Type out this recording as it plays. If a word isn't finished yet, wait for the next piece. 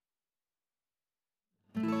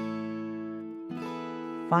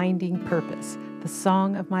Finding Purpose, the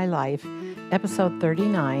Song of My Life, Episode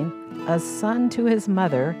 39, A Son to His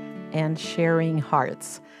Mother, and Sharing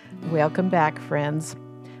Hearts. Welcome back, friends.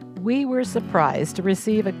 We were surprised to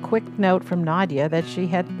receive a quick note from Nadja that she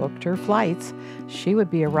had booked her flights. She would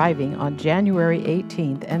be arriving on January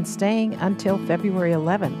 18th and staying until February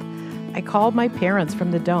 11th. I called my parents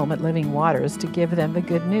from the Dome at Living Waters to give them the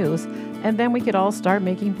good news, and then we could all start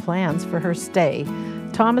making plans for her stay.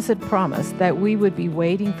 Thomas had promised that we would be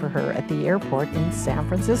waiting for her at the airport in San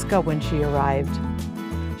Francisco when she arrived.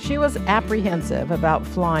 She was apprehensive about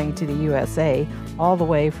flying to the USA all the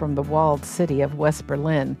way from the walled city of West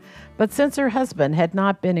Berlin, but since her husband had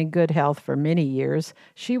not been in good health for many years,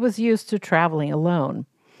 she was used to traveling alone.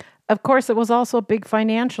 Of course, it was also a big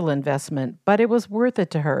financial investment, but it was worth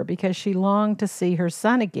it to her because she longed to see her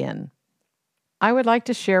son again. I would like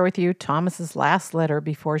to share with you Thomas's last letter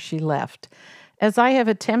before she left. As I have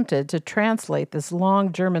attempted to translate this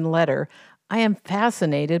long German letter, I am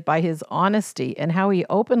fascinated by his honesty and how he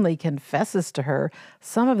openly confesses to her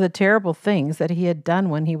some of the terrible things that he had done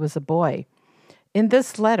when he was a boy. In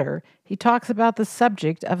this letter, he talks about the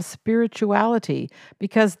subject of spirituality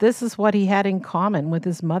because this is what he had in common with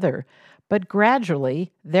his mother. But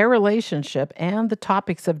gradually, their relationship and the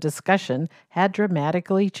topics of discussion had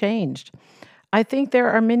dramatically changed. I think there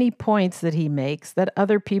are many points that he makes that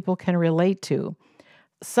other people can relate to.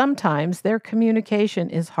 Sometimes their communication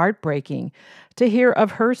is heartbreaking to hear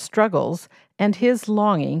of her struggles and his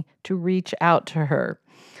longing to reach out to her.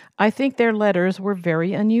 I think their letters were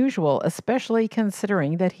very unusual, especially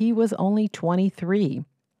considering that he was only 23.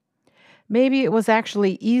 Maybe it was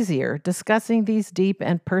actually easier discussing these deep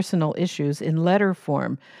and personal issues in letter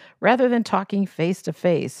form rather than talking face to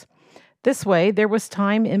face. This way, there was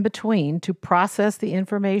time in between to process the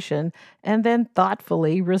information and then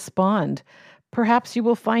thoughtfully respond. Perhaps you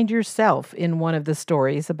will find yourself in one of the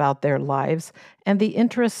stories about their lives and the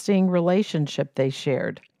interesting relationship they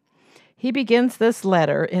shared. He begins this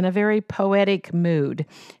letter in a very poetic mood.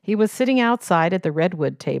 He was sitting outside at the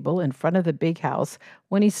redwood table in front of the big house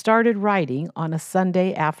when he started writing on a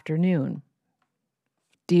Sunday afternoon.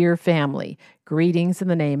 Dear family, greetings in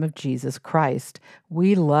the name of Jesus Christ.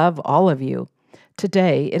 We love all of you.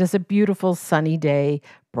 Today, it is a beautiful sunny day,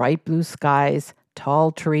 bright blue skies,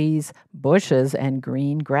 tall trees, bushes, and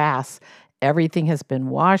green grass. Everything has been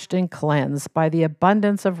washed and cleansed by the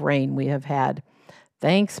abundance of rain we have had.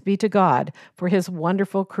 Thanks be to God for his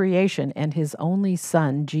wonderful creation and his only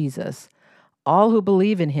Son, Jesus. All who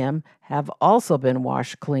believe in him have also been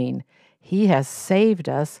washed clean. He has saved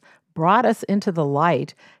us, brought us into the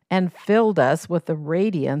light, and filled us with the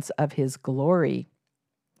radiance of his glory.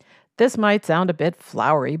 This might sound a bit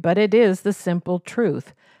flowery, but it is the simple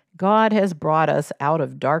truth. God has brought us out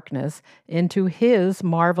of darkness into his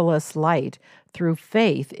marvelous light through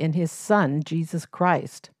faith in his Son, Jesus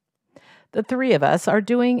Christ. The three of us are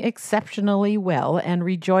doing exceptionally well and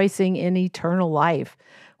rejoicing in eternal life.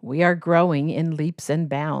 We are growing in leaps and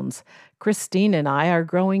bounds. Christine and I are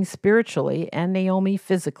growing spiritually and Naomi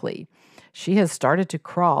physically. She has started to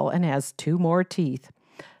crawl and has 2 more teeth.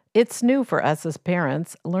 It's new for us as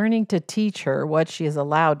parents, learning to teach her what she is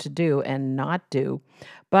allowed to do and not do.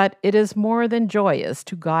 But it is more than joyous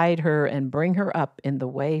to guide her and bring her up in the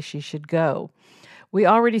way she should go. We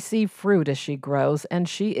already see fruit as she grows, and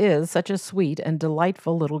she is such a sweet and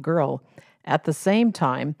delightful little girl. At the same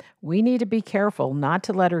time, we need to be careful not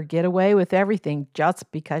to let her get away with everything just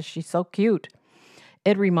because she's so cute.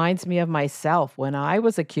 It reminds me of myself when I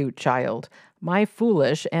was a cute child. My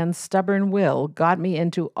foolish and stubborn will got me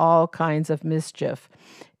into all kinds of mischief.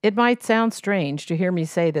 It might sound strange to hear me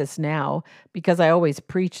say this now, because I always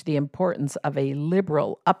preached the importance of a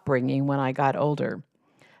liberal upbringing when I got older.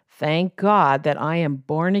 Thank God that I am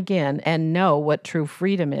born again and know what true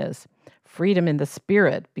freedom is. Freedom in the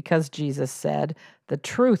Spirit, because Jesus said, the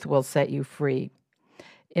truth will set you free.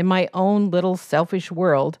 In my own little selfish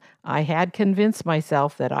world, I had convinced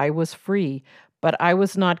myself that I was free, but I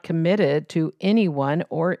was not committed to anyone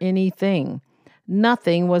or anything.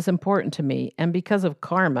 Nothing was important to me, and because of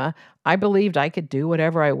karma, I believed I could do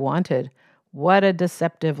whatever I wanted. What a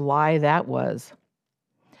deceptive lie that was.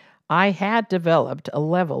 I had developed a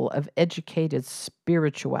level of educated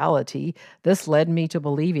spirituality. This led me to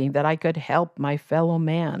believing that I could help my fellow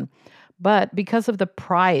man. But because of the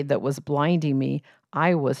pride that was blinding me,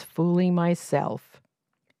 I was fooling myself.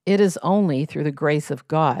 It is only through the grace of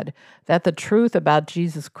God that the truth about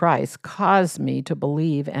Jesus Christ caused me to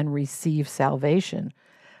believe and receive salvation.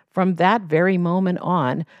 From that very moment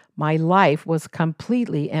on, my life was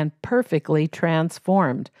completely and perfectly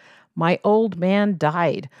transformed. My old man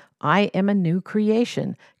died. I am a new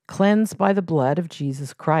creation, cleansed by the blood of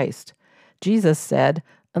Jesus Christ. Jesus said,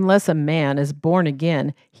 "Unless a man is born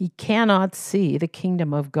again, he cannot see the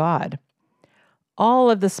kingdom of God."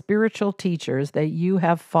 All of the spiritual teachers that you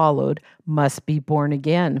have followed must be born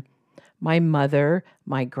again. My mother,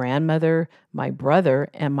 my grandmother, my brother,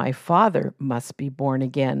 and my father must be born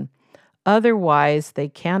again. Otherwise, they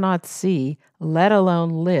cannot see, let alone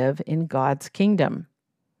live in God's kingdom.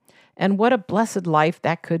 And what a blessed life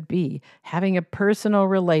that could be, having a personal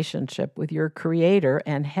relationship with your Creator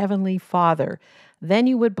and Heavenly Father. Then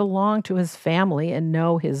you would belong to His family and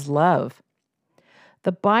know His love.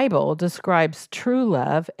 The Bible describes true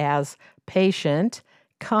love as patient,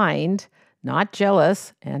 kind, not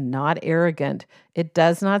jealous, and not arrogant. It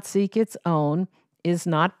does not seek its own, is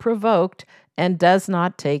not provoked, and does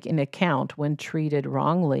not take in account when treated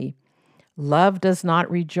wrongly. Love does not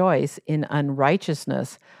rejoice in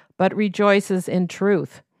unrighteousness, but rejoices in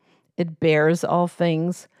truth. It bears all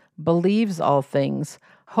things, believes all things,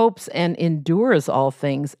 hopes and endures all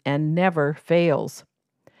things, and never fails.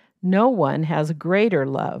 No one has greater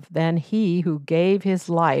love than he who gave his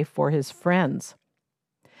life for his friends.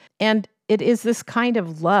 And it is this kind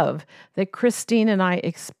of love that Christine and I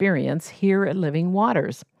experience here at Living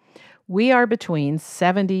Waters. We are between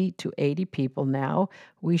 70 to 80 people now.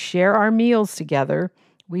 We share our meals together.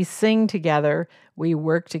 We sing together. We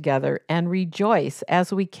work together and rejoice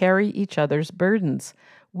as we carry each other's burdens.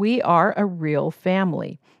 We are a real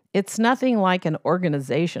family. It's nothing like an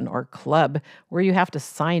organization or club where you have to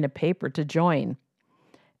sign a paper to join.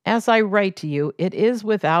 As I write to you, it is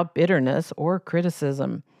without bitterness or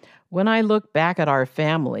criticism. When I look back at our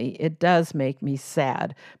family, it does make me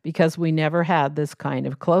sad because we never had this kind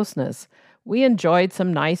of closeness. We enjoyed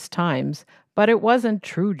some nice times, but it wasn't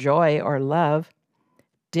true joy or love.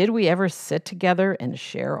 Did we ever sit together and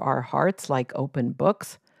share our hearts like open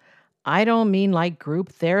books? I don't mean like group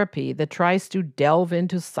therapy that tries to delve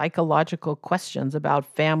into psychological questions about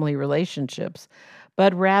family relationships,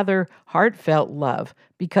 but rather heartfelt love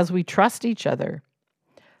because we trust each other.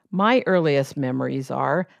 My earliest memories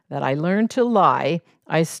are that I learned to lie.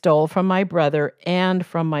 I stole from my brother and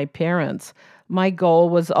from my parents. My goal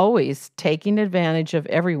was always taking advantage of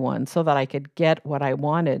everyone so that I could get what I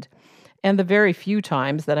wanted. And the very few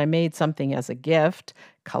times that I made something as a gift,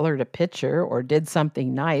 colored a picture, or did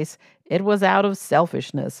something nice, it was out of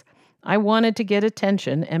selfishness. I wanted to get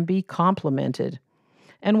attention and be complimented.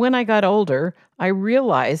 And when I got older, I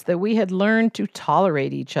realized that we had learned to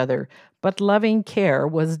tolerate each other, but loving care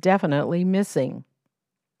was definitely missing.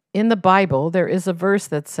 In the Bible, there is a verse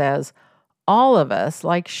that says, "All of us,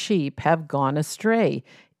 like sheep, have gone astray.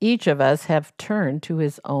 Each of us have turned to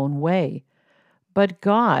his own way. But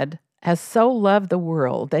God has so loved the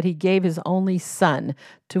world that he gave his only Son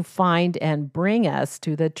to find and bring us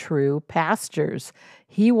to the true pastures.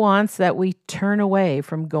 He wants that we turn away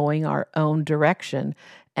from going our own direction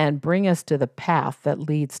and bring us to the path that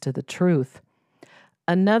leads to the truth."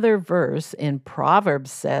 Another verse in Proverbs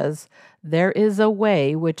says, "There is a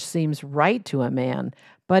way which seems right to a man,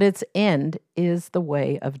 but its end is the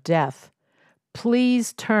way of death."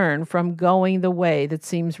 Please turn from going the way that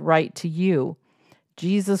seems right to you.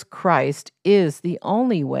 Jesus Christ is the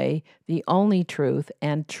only way, the only truth,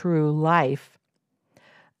 and true life.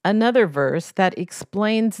 Another verse that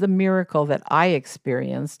explains the miracle that I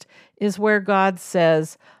experienced is where God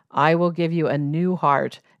says, "I will give you a new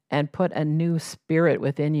heart and put a new spirit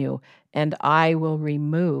within you, and I will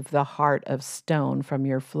remove the heart of stone from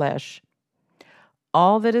your flesh."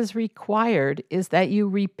 All that is required is that you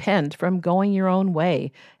repent from going your own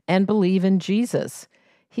way and believe in Jesus.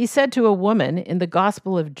 He said to a woman in the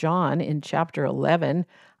Gospel of John in chapter 11,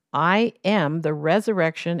 "I am the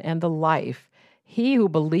resurrection and the life. He who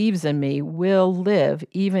believes in me will live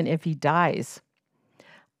even if he dies."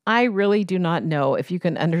 I really do not know if you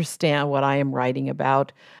can understand what I am writing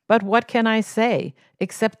about, but what can I say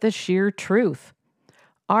except the sheer truth?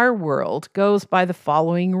 Our world goes by the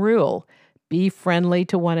following rule: be friendly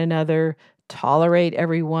to one another, tolerate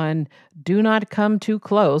everyone, do not come too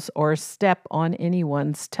close or step on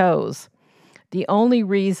anyone's toes. The only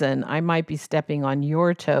reason I might be stepping on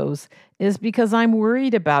your toes is because I'm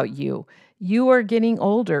worried about you. You are getting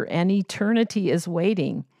older and eternity is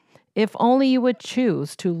waiting. If only you would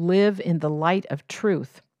choose to live in the light of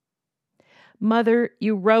truth. Mother,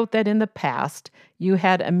 you wrote that in the past you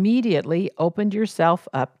had immediately opened yourself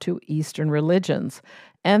up to Eastern religions,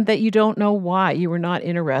 and that you don't know why you were not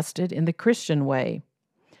interested in the Christian way.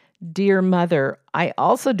 Dear Mother, I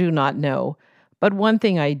also do not know, but one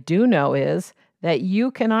thing I do know is that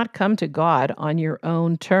you cannot come to God on your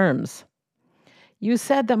own terms. You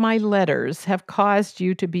said that my letters have caused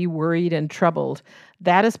you to be worried and troubled.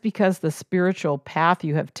 That is because the spiritual path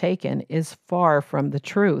you have taken is far from the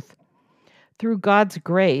truth. Through God's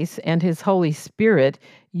grace and His Holy Spirit,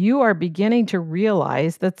 you are beginning to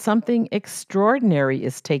realize that something extraordinary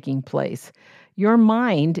is taking place. Your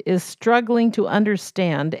mind is struggling to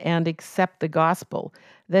understand and accept the gospel,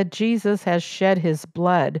 that Jesus has shed His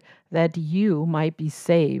blood that you might be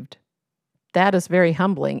saved. That is very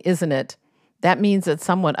humbling, isn't it? That means that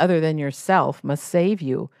someone other than yourself must save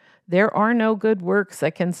you. There are no good works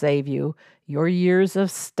that can save you. Your years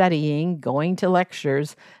of studying, going to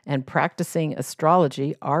lectures, and practicing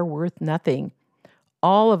astrology are worth nothing.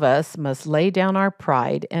 All of us must lay down our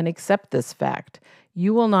pride and accept this fact.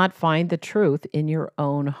 You will not find the truth in your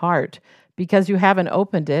own heart because you haven't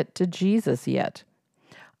opened it to Jesus yet.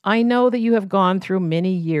 I know that you have gone through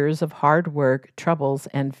many years of hard work, troubles,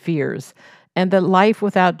 and fears, and that life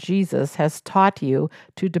without Jesus has taught you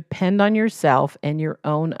to depend on yourself and your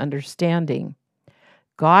own understanding.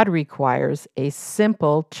 God requires a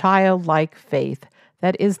simple, childlike faith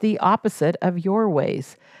that is the opposite of your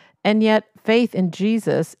ways. And yet, faith in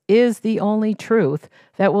Jesus is the only truth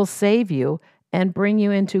that will save you and bring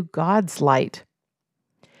you into God's light.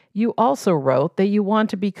 You also wrote that you want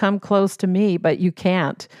to become close to me, but you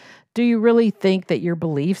can't. Do you really think that your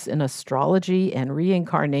beliefs in astrology and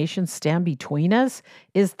reincarnation stand between us?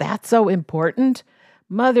 Is that so important?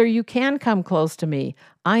 Mother, you can come close to me.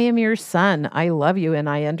 I am your son. I love you and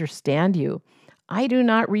I understand you. I do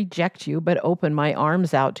not reject you, but open my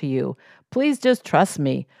arms out to you. Please just trust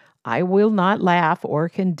me. I will not laugh or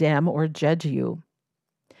condemn or judge you.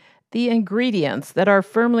 The ingredients that are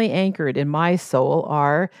firmly anchored in my soul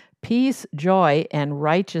are peace, joy, and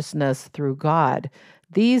righteousness through God.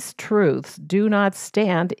 These truths do not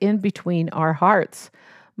stand in between our hearts.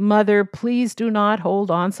 Mother, please do not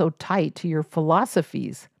hold on so tight to your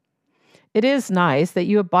philosophies. It is nice that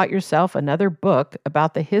you have bought yourself another book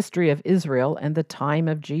about the history of Israel and the time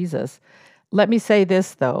of Jesus. Let me say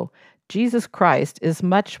this, though. Jesus Christ is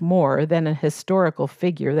much more than a historical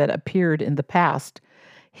figure that appeared in the past.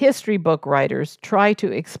 History book writers try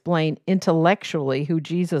to explain intellectually who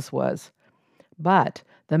Jesus was. But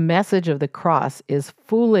the message of the cross is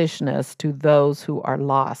foolishness to those who are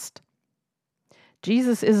lost.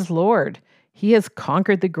 Jesus is Lord. He has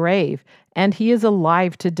conquered the grave, and He is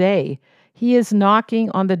alive today. He is knocking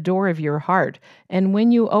on the door of your heart, and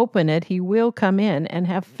when you open it, He will come in and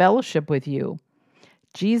have fellowship with you.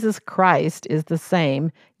 Jesus Christ is the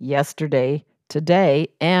same yesterday, today,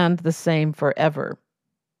 and the same forever.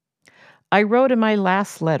 I wrote in my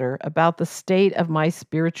last letter about the state of my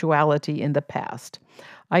spirituality in the past.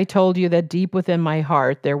 I told you that deep within my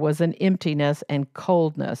heart there was an emptiness and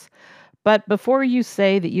coldness. But before you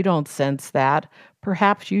say that you don't sense that,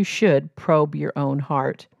 perhaps you should probe your own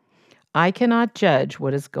heart. I cannot judge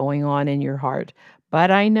what is going on in your heart,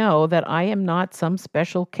 but I know that I am not some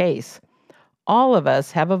special case. All of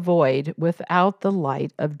us have a void without the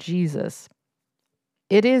light of Jesus.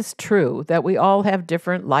 It is true that we all have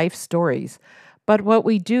different life stories, but what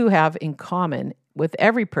we do have in common with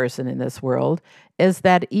every person in this world is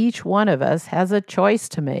that each one of us has a choice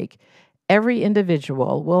to make. Every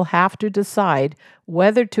individual will have to decide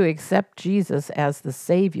whether to accept Jesus as the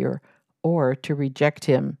Savior or to reject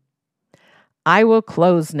Him. I will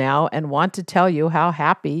close now and want to tell you how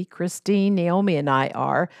happy Christine, Naomi, and I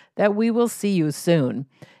are that we will see you soon.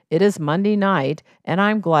 It is Monday night, and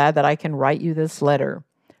I'm glad that I can write you this letter.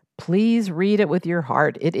 Please read it with your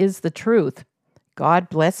heart. It is the truth. God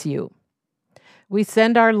bless you. We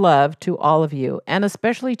send our love to all of you, and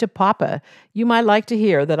especially to Papa. You might like to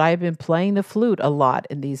hear that I have been playing the flute a lot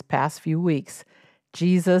in these past few weeks.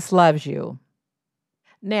 Jesus loves you.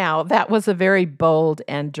 Now, that was a very bold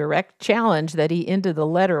and direct challenge that he ended the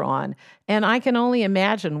letter on, and I can only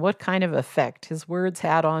imagine what kind of effect his words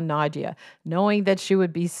had on Nadja, knowing that she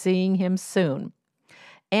would be seeing him soon.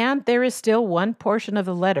 And there is still one portion of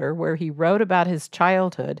the letter where he wrote about his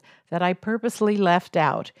childhood that I purposely left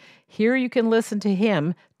out. Here you can listen to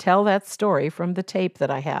him tell that story from the tape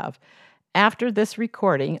that I have. After this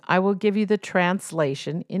recording, I will give you the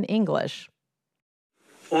translation in English.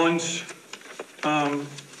 Und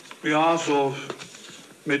ja, so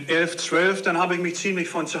mit 11, 12, dann habe ich mich ziemlich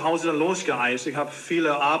von zu Hause losgeeist. Ich habe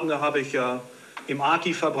viele Abende im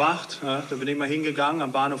Aki verbracht. Ja, da bin ich mal hingegangen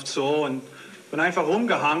am Bahnhof Zoo und bin einfach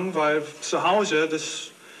rumgehangen, weil zu Hause,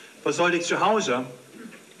 was sollte ich zu Hause?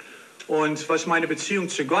 Und was meine Beziehung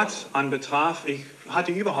zu Gott anbetraf, ich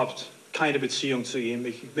hatte überhaupt keine Beziehung zu ihm.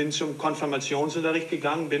 Ich bin zum Konfirmationsunterricht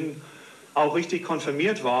gegangen, bin auch richtig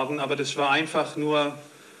konfirmiert worden, aber das war einfach nur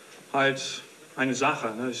halt eine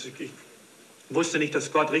Sache. Ne? wusste nicht,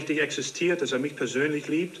 dass Gott richtig existiert, dass mich persönlich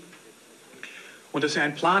liebt und dass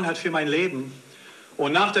einen Plan hat für mein Leben.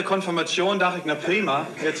 Und nach der Konfirmation dachte ich, na prima,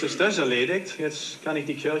 jetzt ist das erledigt, jetzt kann ich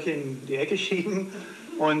die Kirche in die Ecke schieben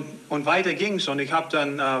und weiter ging's. Und ich habe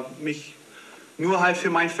dann mich nur halt für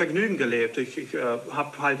mein Vergnügen gelebt. Ich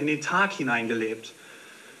habe halt in den Tag hineingelebt.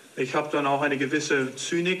 Ich habe dann auch eine gewisse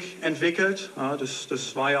Zynik entwickelt. Ja,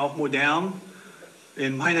 das war ja auch modern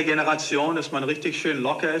in meiner Generation, dass man richtig schön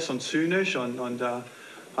locker ist und zynisch und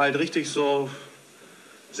halt richtig so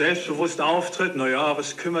selbstbewusst auftritt. Naja,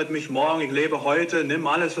 was kümmert mich morgen? Ich lebe heute, nimm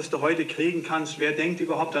alles, was du heute kriegen kannst. Wer denkt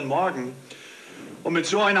überhaupt an morgen? Und mit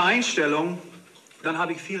so einer Einstellung, dann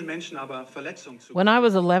habe ich vielen Menschen aber Verletzungen zugefügt. When I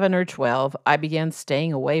was 11 or 12, I began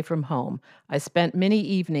staying away from home. I spent many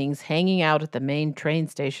evenings hanging out at the main train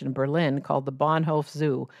station in Berlin called the Bahnhof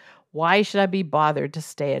Zoo. Why should I be bothered to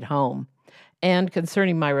stay at home? And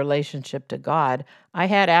concerning my relationship to God, I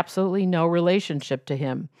had absolutely no relationship to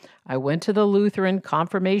Him. I went to the Lutheran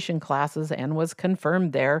confirmation classes and was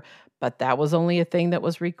confirmed there, but that was only a thing that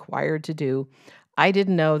was required to do. I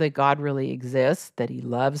didn't know that God really exists, that He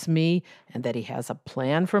loves me, and that He has a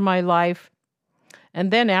plan for my life.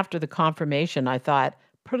 And then after the confirmation, I thought,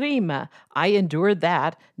 prima, I endured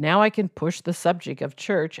that. Now I can push the subject of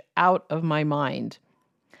church out of my mind.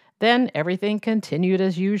 Then everything continued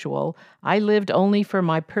as usual. I lived only for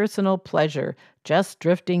my personal pleasure, just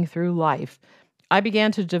drifting through life. I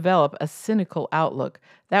began to develop a cynical outlook.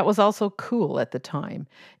 That was also cool at the time.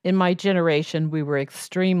 In my generation, we were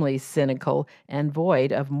extremely cynical and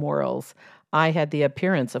void of morals. I had the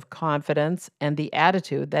appearance of confidence and the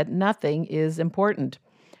attitude that nothing is important.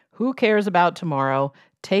 Who cares about tomorrow?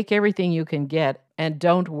 Take everything you can get and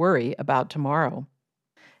don't worry about tomorrow.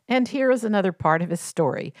 And here is another part of his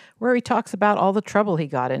story where he talks about all the trouble he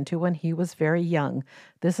got into when he was very young.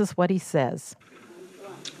 This is what he says.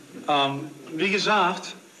 Wie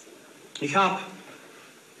gesagt, ich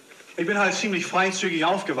bin halt ziemlich freizügig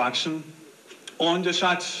aufgewachsen und es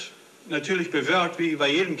hat natürlich bewirkt, wie bei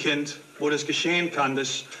jedem Kind, wo das geschehen kann,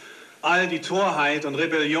 dass all die Torheit und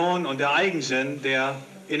Rebellion und der Eigensinn, der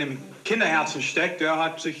in einem Kinderherzen steckt, der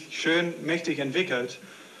hat sich schön mächtig entwickelt.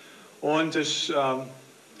 Und es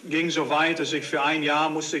ging so weit, dass ich für ein Jahr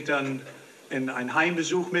musste ich dann in einen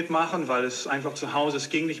Heimbesuch mitmachen, weil es einfach zu Hause, es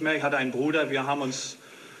ging nicht mehr. Ich hatte einen Bruder, wir haben uns,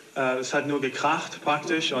 es hat nur gekracht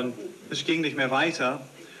praktisch und es ging nicht mehr weiter.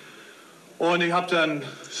 Und ich habe dann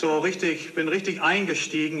bin richtig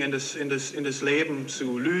eingestiegen in das Leben,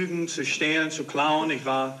 zu lügen, zu stehlen, zu klauen. Ich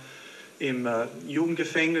war im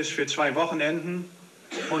Jugendgefängnis für 2 Wochenenden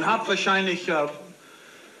und habe wahrscheinlich,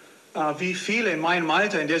 wie viele in meinem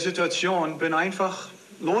Alter in der Situation, bin einfach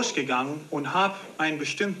losgegangen und habe einen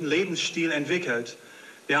bestimmten Lebensstil entwickelt,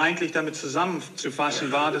 der eigentlich damit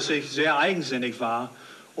zusammenzufassen war, dass ich sehr eigensinnig war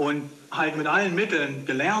und halt mit allen Mitteln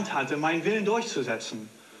gelernt hatte, meinen Willen durchzusetzen.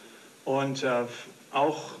 Und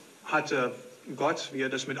auch hatte Gott, wie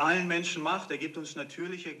das mit allen Menschen macht, gibt uns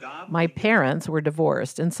natürliche Gaben. My parents were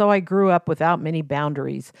divorced, and so I grew up without many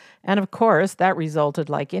boundaries. And of course, that resulted,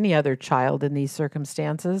 like any other child in these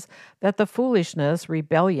circumstances, that the foolishness,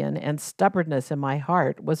 rebellion, and stubbornness in my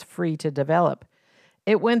heart was free to develop.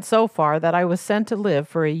 It went so far that I was sent to live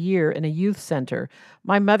for a year in a youth center.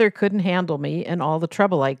 My mother couldn't handle me and all the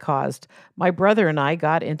trouble I caused. My brother and I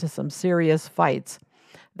got into some serious fights.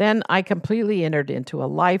 Then I completely entered into a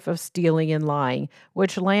life of stealing and lying,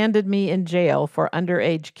 which landed me in jail for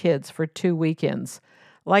underage kids for 2 weekends.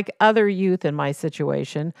 Like other youth in my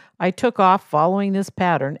situation, I took off following this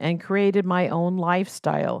pattern and created my own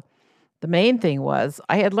lifestyle. The main thing was,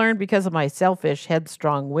 I had learned because of my selfish,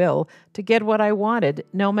 headstrong will to get what I wanted,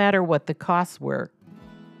 no matter what the costs were.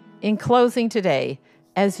 In closing today,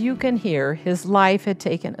 as you can hear, his life had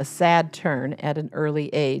taken a sad turn at an early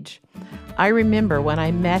age. I remember when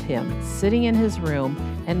I met him, sitting in his room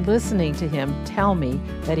and listening to him tell me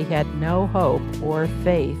that he had no hope or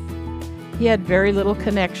faith. He had very little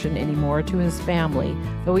connection anymore to his family,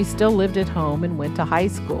 though he still lived at home and went to high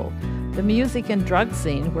school. The music and drug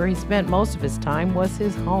scene where he spent most of his time was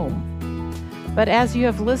his home. But as you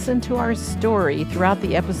have listened to our story throughout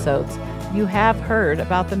the episodes, you have heard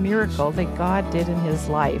about the miracle that God did in his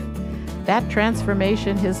life. That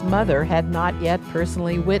transformation his mother had not yet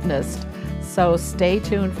personally witnessed. So stay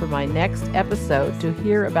tuned for my next episode to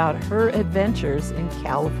hear about her adventures in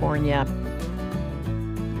California.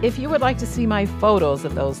 If you would like to see my photos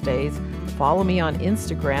of those days, follow me on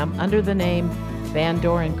Instagram under the name Van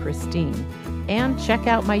Doren Christine, and check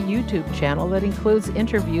out my YouTube channel that includes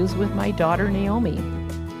interviews with my daughter Naomi.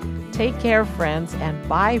 Take care, friends, and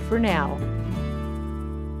bye for now.